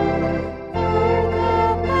know, for the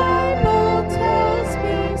Bible tells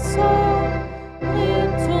me so.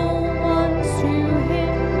 Little ones to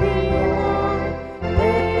Him belong,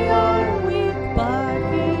 they are weak, but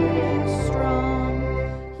He is strong.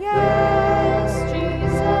 Yes,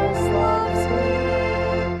 Jesus loves me.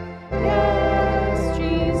 Yes,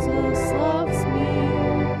 Jesus loves me.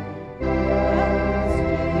 Yes,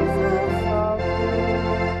 Jesus loves me.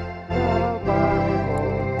 The Bible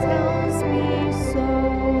tells me so.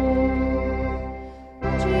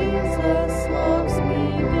 Jesus loves me,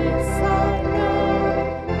 this I know,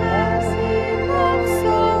 as He loved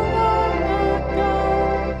so long ago,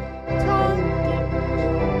 talking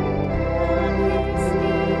on His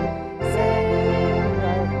knee, saying,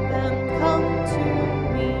 "Let them come to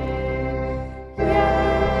me."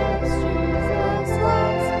 Yes, Jesus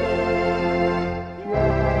loves me.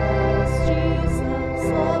 Yes, Jesus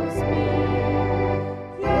loves me.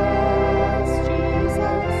 Yes,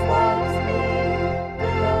 Jesus loves me.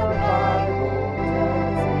 The Bible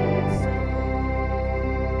tells me so.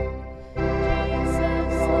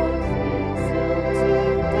 Jesus loves me still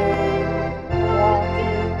today,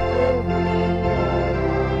 walking with me on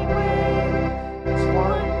my way,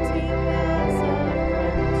 wanting as a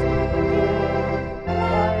friend to give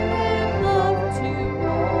life and love to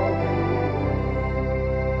all who live.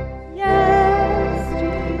 Yes,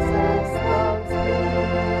 Jesus loves me.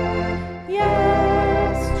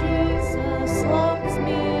 Yes, Jesus loves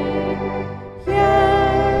me.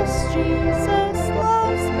 Yes, Jesus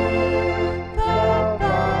loves me. The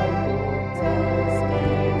Bible tells me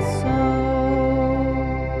so.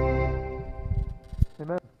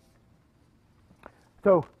 Amen.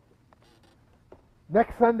 So,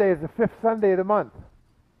 next Sunday is the 5th Sunday of the month.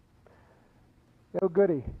 Oh,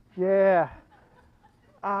 goody. Yeah.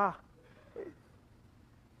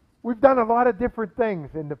 We've done a lot of different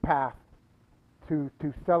things in the past to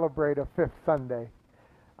celebrate a 5th Sunday.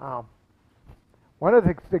 One of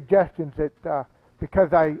the suggestions that,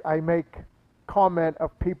 because I make comment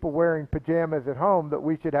of people wearing pajamas at home, that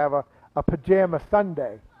we should have a pajama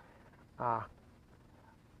Sunday.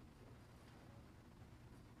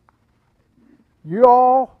 You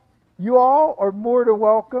all are more than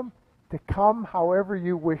welcome to come however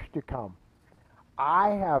you wish to come. I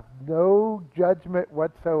have no judgment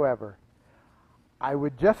whatsoever. I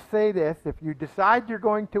would just say this: if you decide you're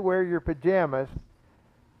going to wear your pajamas,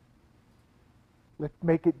 let's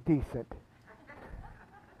make it decent.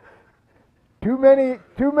 Too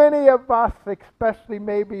many of us, especially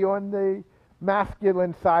maybe on the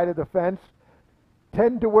masculine side of the fence,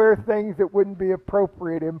 tend to wear things that wouldn't be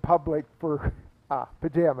appropriate in public for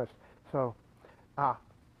pajamas. So,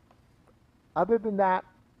 other than that,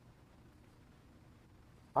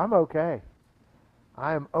 I'm okay.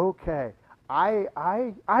 I am okay. I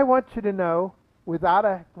want you to know, without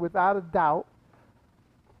a doubt,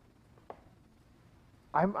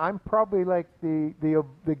 I'm probably like the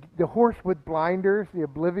horse with blinders, the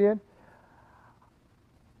oblivion.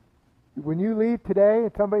 When you leave today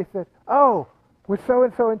and somebody says, "Oh, was so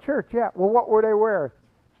and so in church?" Yeah. Well, what were they wearing?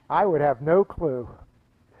 I would have no clue.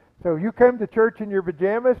 So you came to church in your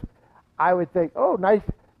pajamas, I would think, "Oh, nice."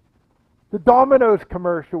 The Domino's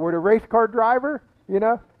commercial where the race car driver,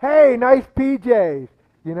 hey, nice PJs,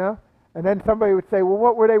 And then somebody would say, "Well,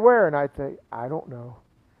 what were they wearing?" I'd say, "I don't know,"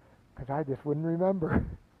 because I just wouldn't remember.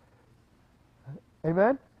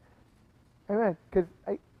 Amen? Amen. Because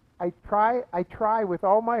I try with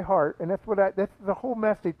all my heart, and that's the whole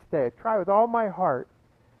message today. I try with all my heart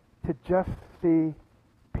to just see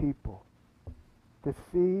people, to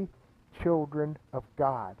see children of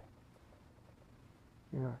God.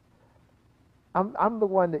 I'm the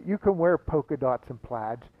one that you can wear polka dots and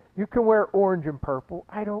plaids. You can wear orange and purple.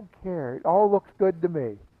 I don't care. It all looks good to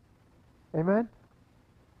me. Amen?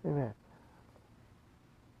 Amen.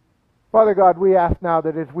 Father God, we ask now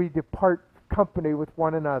that as we depart company with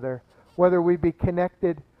one another, whether we be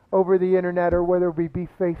connected over the internet or whether we be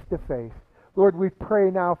face to face, Lord, we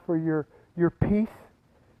pray now for your peace,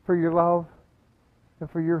 for your love,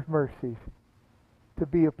 and for your mercies to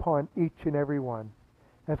be upon each and every one.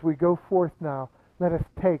 As we go forth now, let us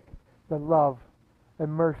take the love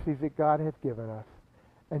and mercies that God has given us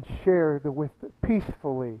and share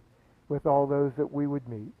peacefully with all those that we would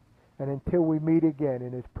meet. And until we meet again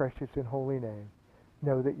in his precious and holy name,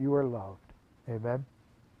 know that you are loved. Amen.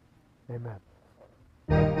 Amen.